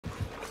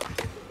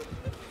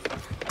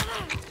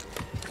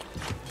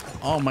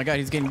Oh my god,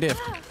 he's getting diffed.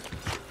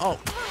 Oh,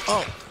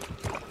 oh,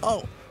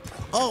 oh,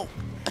 oh.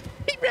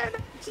 He ran.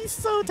 He's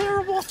so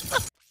terrible.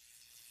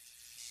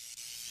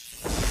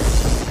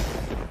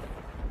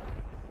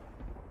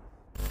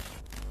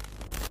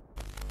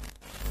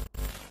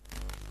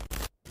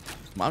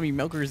 Mommy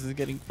Milkers is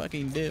getting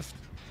fucking diffed.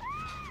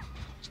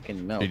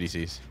 Getting milk.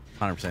 GDCs.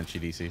 100%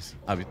 GDCs.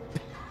 I'll be...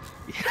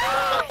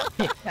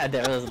 Yeah,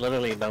 there was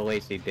literally no way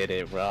she did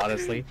it, bro,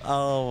 honestly.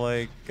 Oh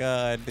my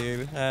god,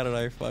 dude. How did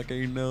I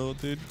fucking know,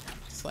 dude?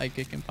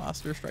 Psychic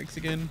imposter strikes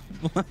again.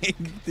 Like,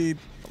 dude.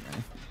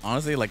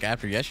 Honestly, like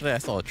after yesterday, I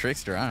saw a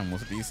trickster. I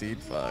almost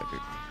DC'd. Fuck,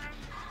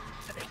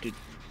 dude.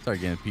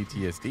 Started getting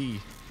PTSD.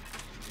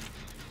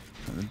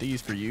 And the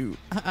D's for you.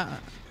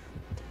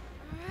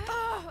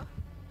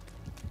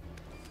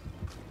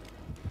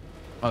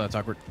 Oh, that's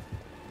awkward.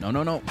 No,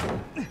 no, no.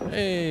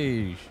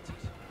 Hey.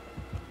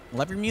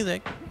 Love your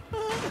music.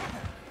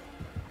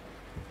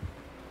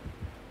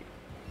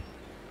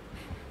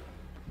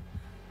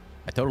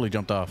 I totally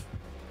jumped off.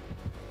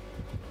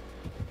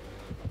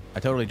 I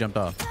totally jumped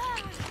off.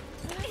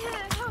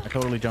 I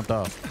totally jumped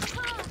off.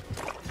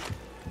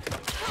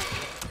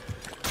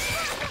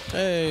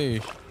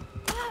 Hey.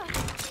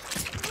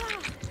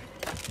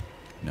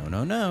 No,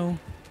 no, no.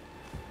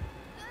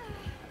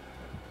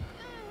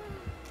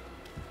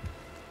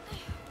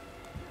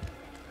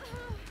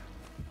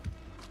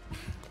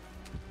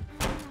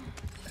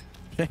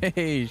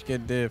 Hey,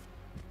 get diff.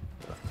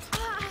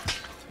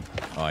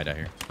 Oh, I die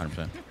here.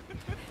 100%.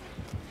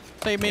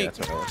 Save me. Yeah, that's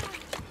what I was.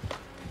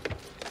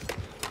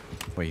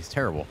 Wait, he's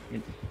terrible.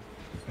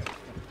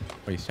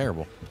 Wait, he's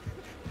terrible.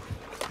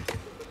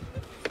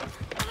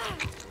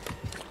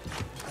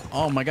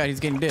 Oh my god, he's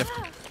getting diffed.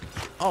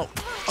 Oh,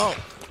 oh,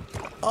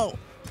 oh,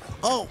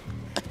 oh.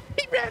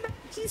 He ran.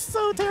 He's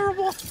so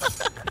terrible.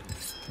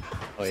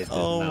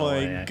 Oh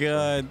my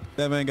god.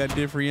 That man got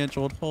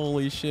differentialed.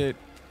 Holy shit.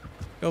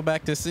 Go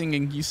back to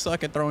singing. You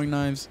suck at throwing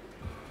knives.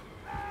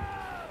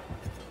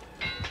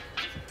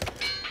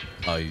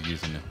 Oh, you're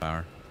using the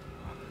power.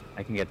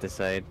 I can get this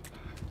side.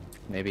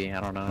 Maybe, I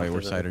don't know. Wait,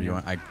 which side are you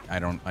on? I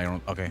don't.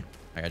 Okay,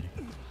 I got you.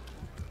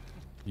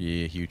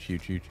 Yeah, huge,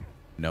 huge, huge.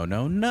 No,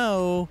 no,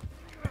 no.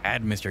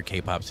 Bad Mr.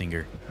 K-pop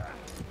singer.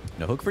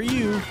 No hook for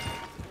you.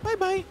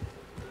 Bye-bye.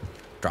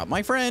 Drop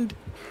my friend.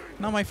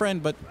 Not my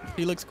friend, but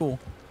he looks cool.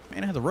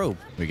 Man, it has a robe.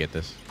 We get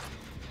this.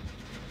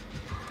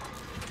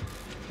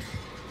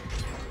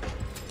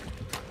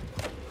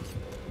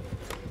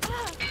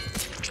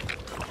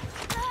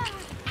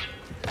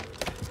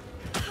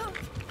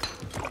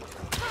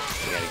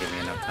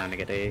 Time to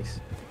get ace.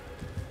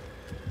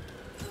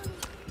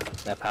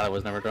 That pallet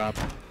was never dropped.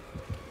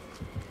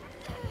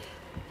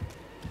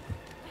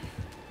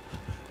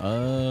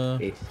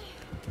 Ace.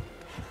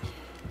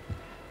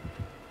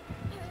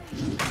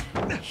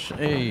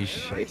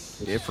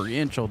 Sheesh.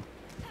 Differential.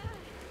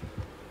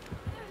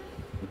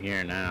 I'm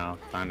here now.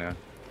 Kinda.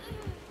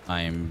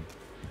 I'm.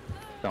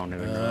 Don't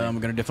even know. I'm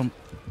gonna diff him.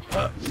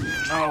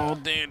 Oh,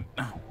 dude.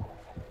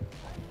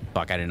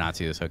 Fuck, I did not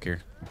see this hook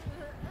here.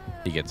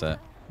 He gets that.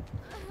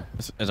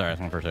 It's alright,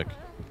 one for a sec.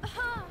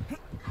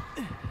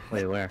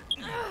 Wait, where?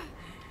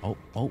 Oh,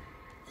 oh,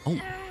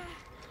 oh.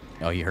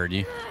 Oh, he heard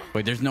you.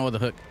 Wait, there's no other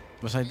hook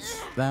besides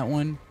that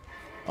one.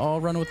 Oh,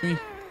 run with me.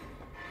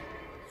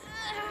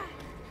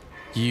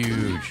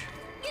 Huge.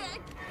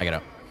 I get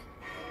out.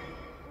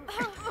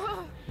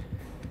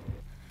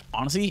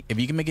 Honestly, if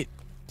you can make it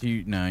to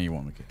you, no, you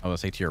won't make it. I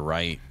was gonna say to your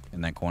right in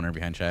that corner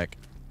behind Shaq.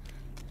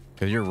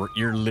 Cause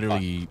you're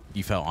literally,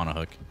 you fell on a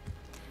hook.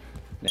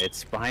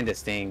 It's behind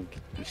this thing.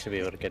 You should be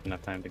able to get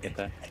enough time to get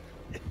that.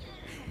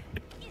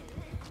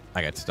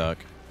 I got stuck.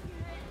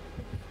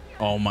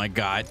 Oh my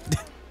god.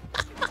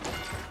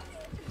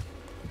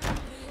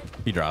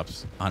 He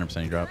drops.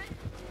 100% he dropped.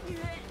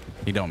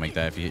 He don't make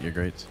that if you hit your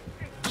grates.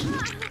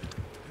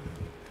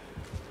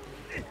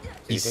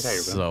 He's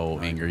so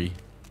angry.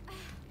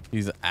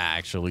 He's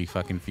actually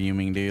fucking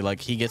fuming, dude.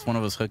 Like, he gets one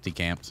of his hooked, he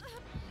camps.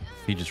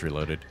 He just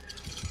reloaded.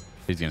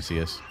 He's gonna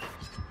see us.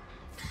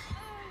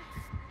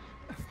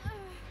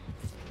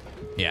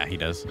 Yeah, he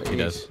does. He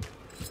does.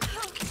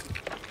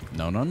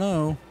 No, no,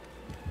 no.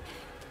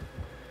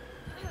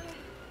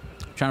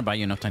 I'm trying to buy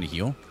you enough time to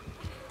heal.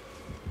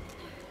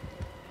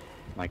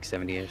 Like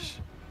 70-ish.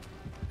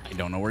 I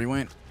don't know where he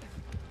went.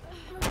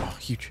 Oh,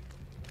 huge.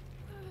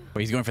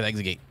 Wait, he's going for the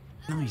exit gate.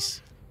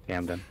 Nice. Yeah,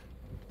 I'm done.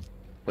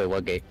 Wait,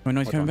 what gate? Oh, no,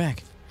 he's What coming one?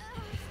 back.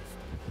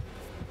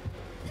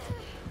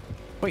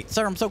 Wait,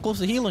 sir, I'm so close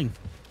to healing.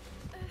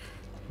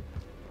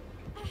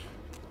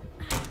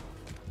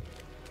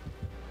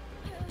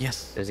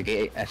 Yes. There's a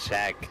gate at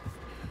Shack.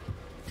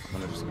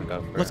 I'm just gonna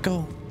go for Let's it.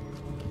 go.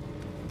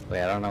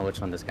 Wait, I don't know which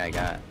one this guy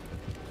got.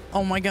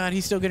 Oh my god,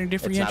 he's still getting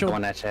It's not differential. the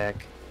one at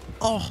Shack.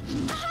 Oh.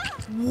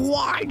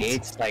 What? The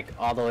gate's like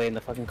all the way in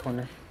the fucking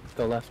corner.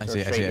 Go left. I or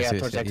see, I straight. see, I Yeah, see.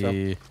 towards I Exo.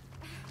 see.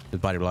 His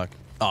body block.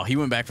 Oh, he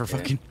went back for Yeah.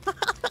 fucking...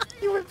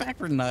 He went back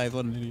for knives.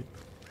 What an idiot.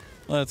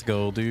 Let's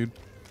go, dude.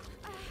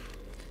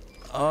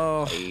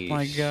 Oh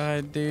my Yeesh.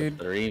 god, dude.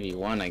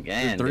 3v1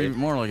 again. Three Dude.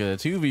 more like a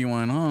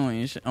 2v1.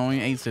 Holy shit.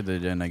 Only Ace did the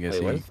gen, I guess. Wait,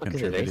 He what the fuck is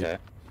it? contributed.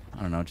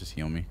 I don't know, just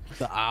heal me.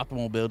 The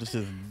optimal build is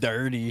just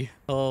dirty.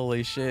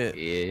 Holy shit.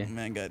 Yeah.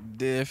 Man got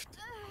diffed.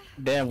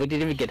 Damn, we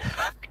didn't even get.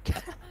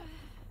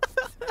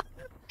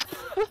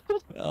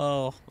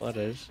 Oh, What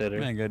a shitter.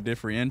 man got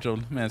differential.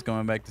 Man's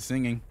going back to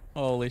singing.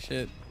 Holy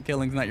shit.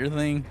 Killing's not your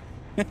thing.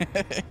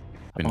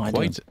 Been Oh, I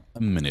quite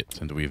a minute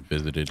since we've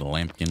visited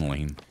Lampkin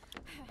Lane.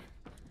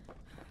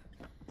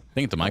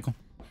 Think it's a Michael.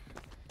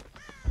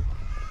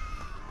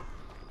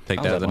 Take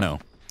Sounds that as a like no.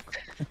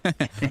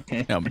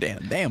 No,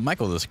 damn,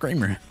 Michael's a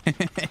screamer.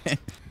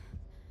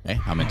 Hey,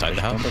 I'm inside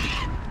the house.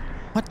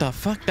 What the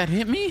fuck? That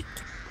hit me?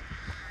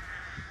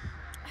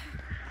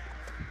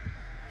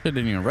 Shit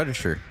didn't even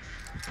register.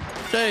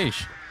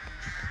 Sheesh.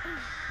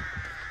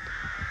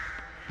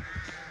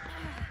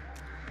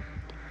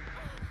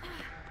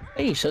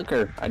 Hey,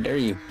 sucker! I dare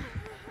you.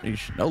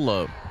 Sheesh. No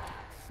love.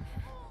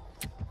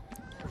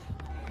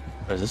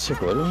 Is this your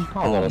little?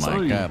 Oh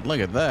my god,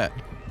 look at that.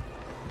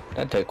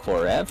 That took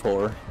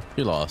forever.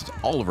 She lost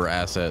all of her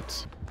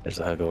assets. There's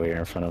a hug over here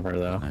in front of her,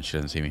 though. Nah, she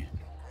doesn't see me.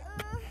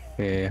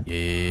 Yeah.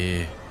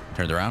 Yeah.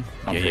 Turned around.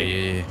 Yeah, yeah,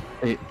 yeah.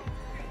 Hey.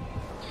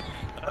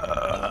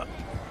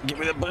 Give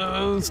me the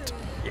boost.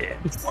 Yeah.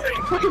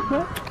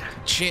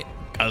 Shit.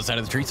 Other side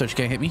of the tree so she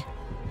can't hit me.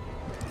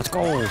 Let's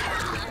go.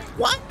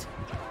 What?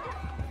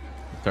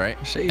 It's alright.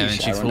 Sheesh, And then I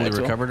she's run fully next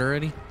to him. recovered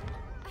already.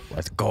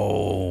 Let's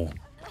go.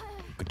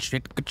 Good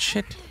shit. Good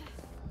shit.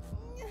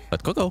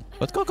 Let's go.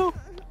 Let's go. Go.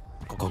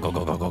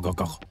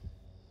 Go.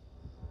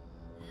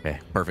 Okay.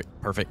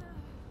 Perfect. Perfect.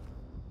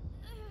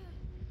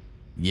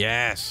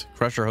 Yes.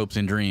 Crush her hopes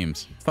and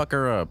dreams. Fuck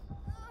her up.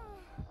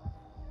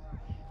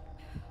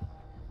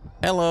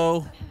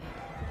 Hello.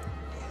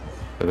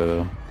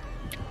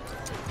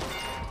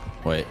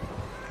 Wait.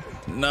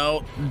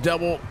 No.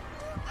 Double.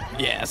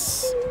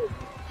 Yes.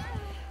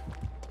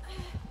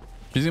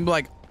 She's gonna be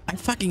like, I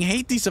fucking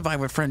hate these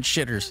Survivor Friends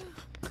shitters.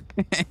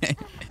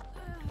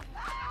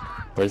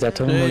 Where's that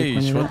totem?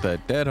 Sheesh, what the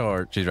dead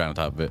heart. She's right on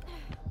top of it.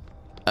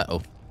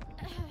 Uh-oh.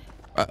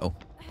 Uh-oh.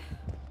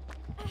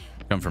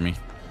 Come for me.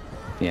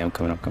 Yeah, I'm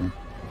coming.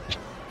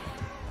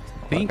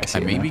 I think I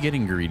may be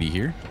getting greedy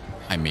here.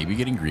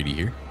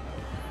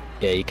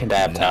 Yeah, you can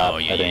dab top. Oh,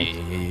 yeah, I think.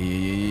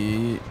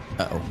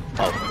 yeah. Uh-oh.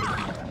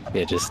 Oh.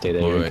 Yeah, just stay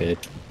there. Wait, You're wait. good.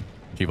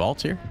 She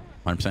vaults here.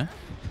 100%.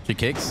 She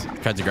kicks.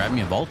 Tries to grab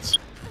me and vaults.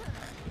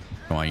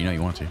 Come on, you know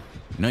you want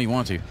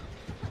to.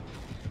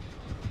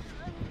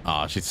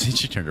 Aw, she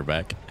turned her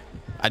back.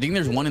 I think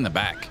there's one in the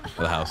back of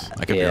the house.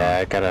 I could be wrong. Yeah,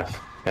 I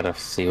gotta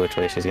see which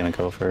way she's gonna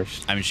go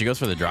first. I mean, she goes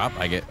for the drop.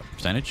 I get a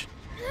percentage.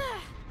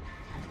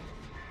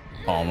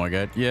 Oh my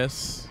god.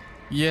 Yes.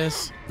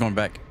 Yes. Going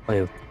back.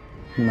 Wait,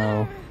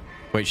 no.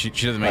 Wait, she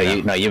doesn't Oh, make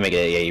that. no, you make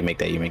it. Yeah, you make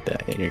that.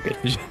 Yeah, you're good.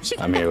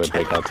 I'm here with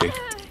breakout too.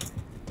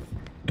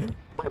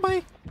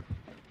 Bye-bye.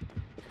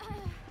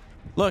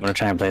 I'm Look, gonna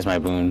try and place my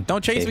boon.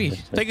 don't chase me.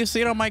 Okay. Take a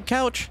seat on my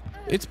couch.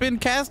 It's been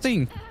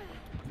casting.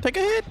 Take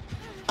a hit.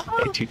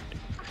 Hey, dude.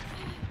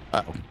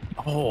 Uh-oh.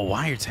 Oh,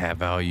 wiretap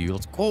value.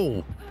 Let's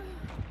go.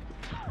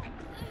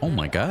 Oh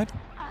my god.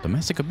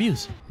 Domestic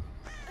abuse.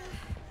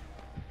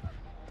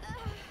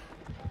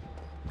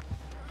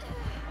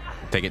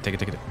 Take it.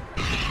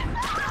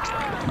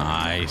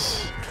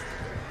 Nice.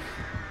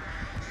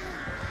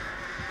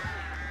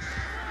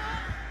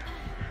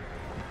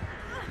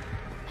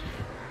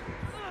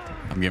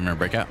 I'm giving her a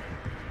breakout.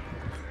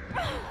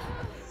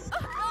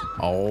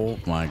 Oh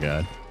my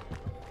god.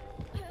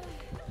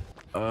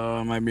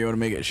 I might be able to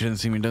make it. She doesn't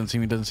see me. Doesn't see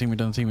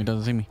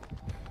me.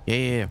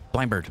 Yeah.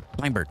 Blind bird.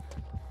 Blind bird.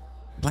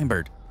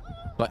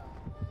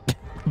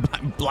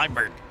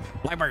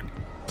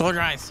 Close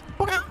your eyes.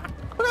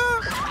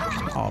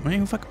 Oh man,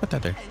 who fucking put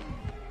that there?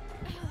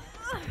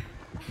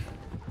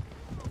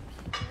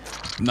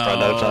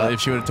 No,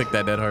 if she would have took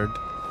that dead hard.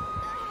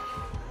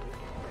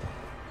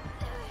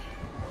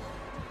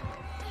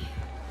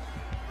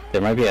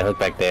 There might be a hook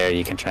back there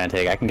you can try and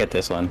take. I can get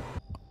this one.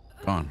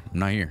 Come on, I'm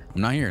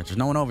not here. There's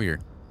no one over here.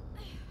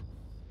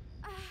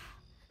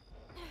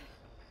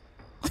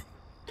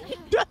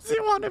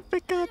 Doesn't want to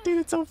pick up, dude.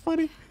 It's so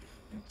funny.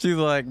 She's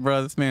like,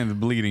 bro, this man's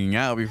bleeding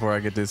out before I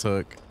get this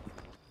hook.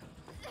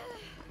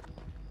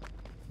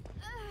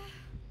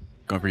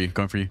 Going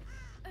for you.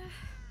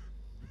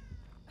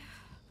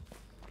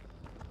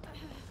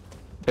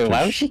 Wait,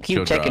 why would she keep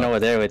She'll checking drop. over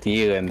there with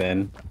you and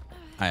then?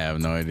 I have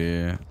no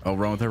idea. Oh,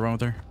 run with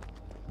her.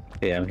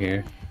 Yeah, I'm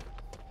here.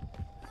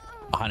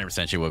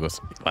 100% she will go.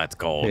 Let's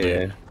go, Yeah.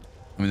 dude.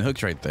 I mean, the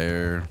hook's right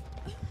there.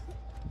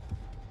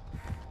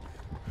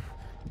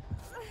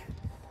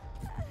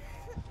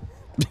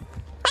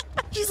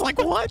 She's like,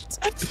 what?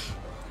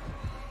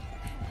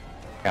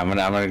 I'm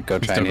gonna go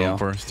try Still and going heal.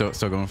 for.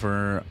 Still going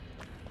for.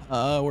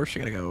 Where's she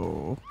gonna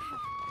go?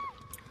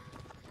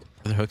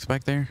 Are there hooks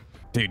back there?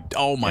 Dude,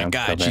 oh my Yeah, I'm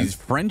god, still there. she's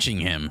Frenching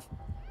him.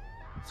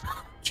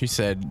 She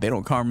said they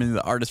don't call me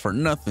the artist for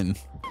nothing.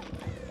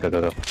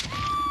 Go.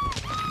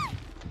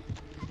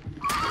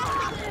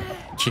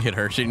 She hit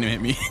her, she didn't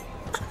hit me.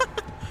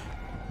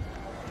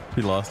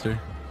 He lost her.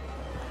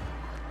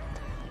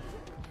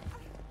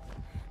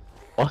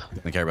 What?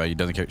 Doesn't care about you.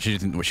 Doesn't care.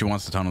 She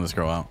wants to tunnel this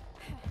girl out.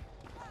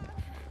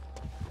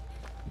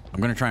 I'm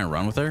gonna try and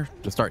run with her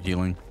to start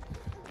healing.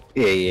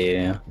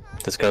 Yeah.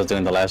 This girl's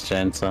doing the last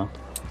gen, so.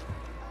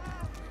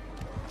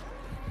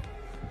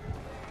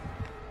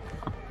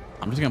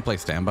 I'm just gonna play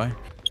standby.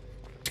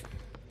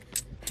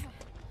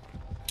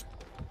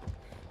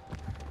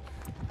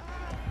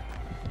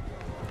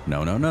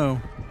 No, no,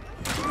 no.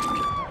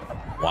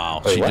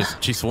 Wow, Wait,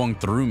 she swung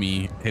through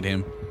me, hit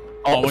him.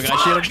 Oh my god,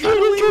 she had a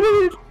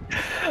trampoline.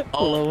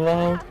 Oh,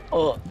 wow.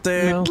 Oh,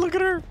 Dude, no. look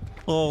at her.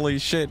 Holy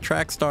shit,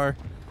 track star.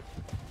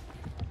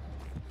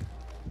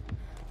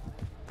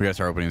 We gotta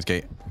start opening this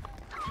gate.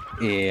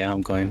 Yeah,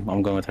 I'm going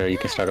with her. You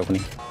can start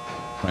opening.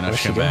 Why not? Where'd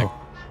She come she back. go?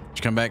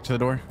 She come back to the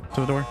door.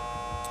 To the door.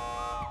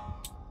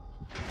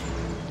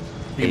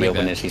 You make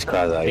open that. it, she's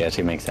crossed out. Yeah,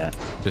 she makes that.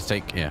 Just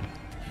take, yeah.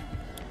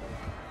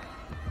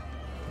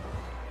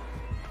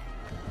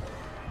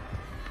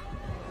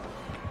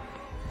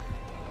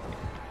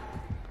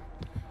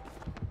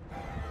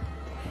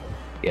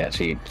 Yeah,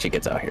 she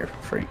gets out here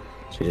for free.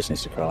 She just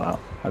needs to crawl out,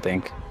 I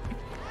think.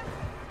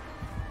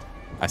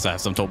 I still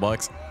have some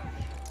toolbox.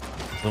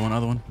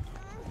 Other one.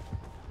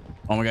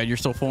 Oh my god, you're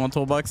still full on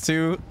toolbox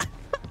too?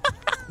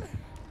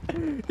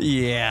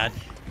 Yeah.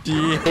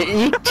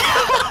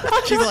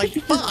 She's like,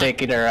 fuck.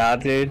 Taking her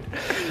out, dude.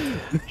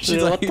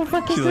 She's What like, the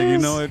fuck is she's like, you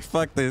this? know what?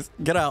 Fuck this.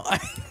 Get out.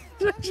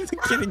 She's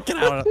like, get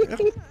out.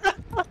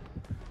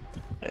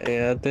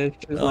 Yeah, dude.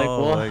 She's like,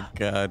 Oh what? my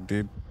god,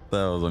 dude.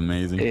 That was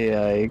amazing.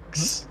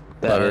 Yikes.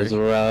 That Sorry. was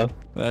rough.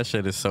 That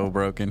shit is so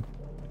broken.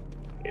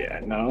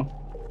 Yeah, no.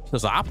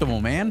 It's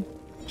optimal, man.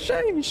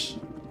 Sheesh.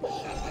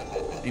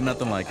 Ain't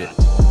nothing like it.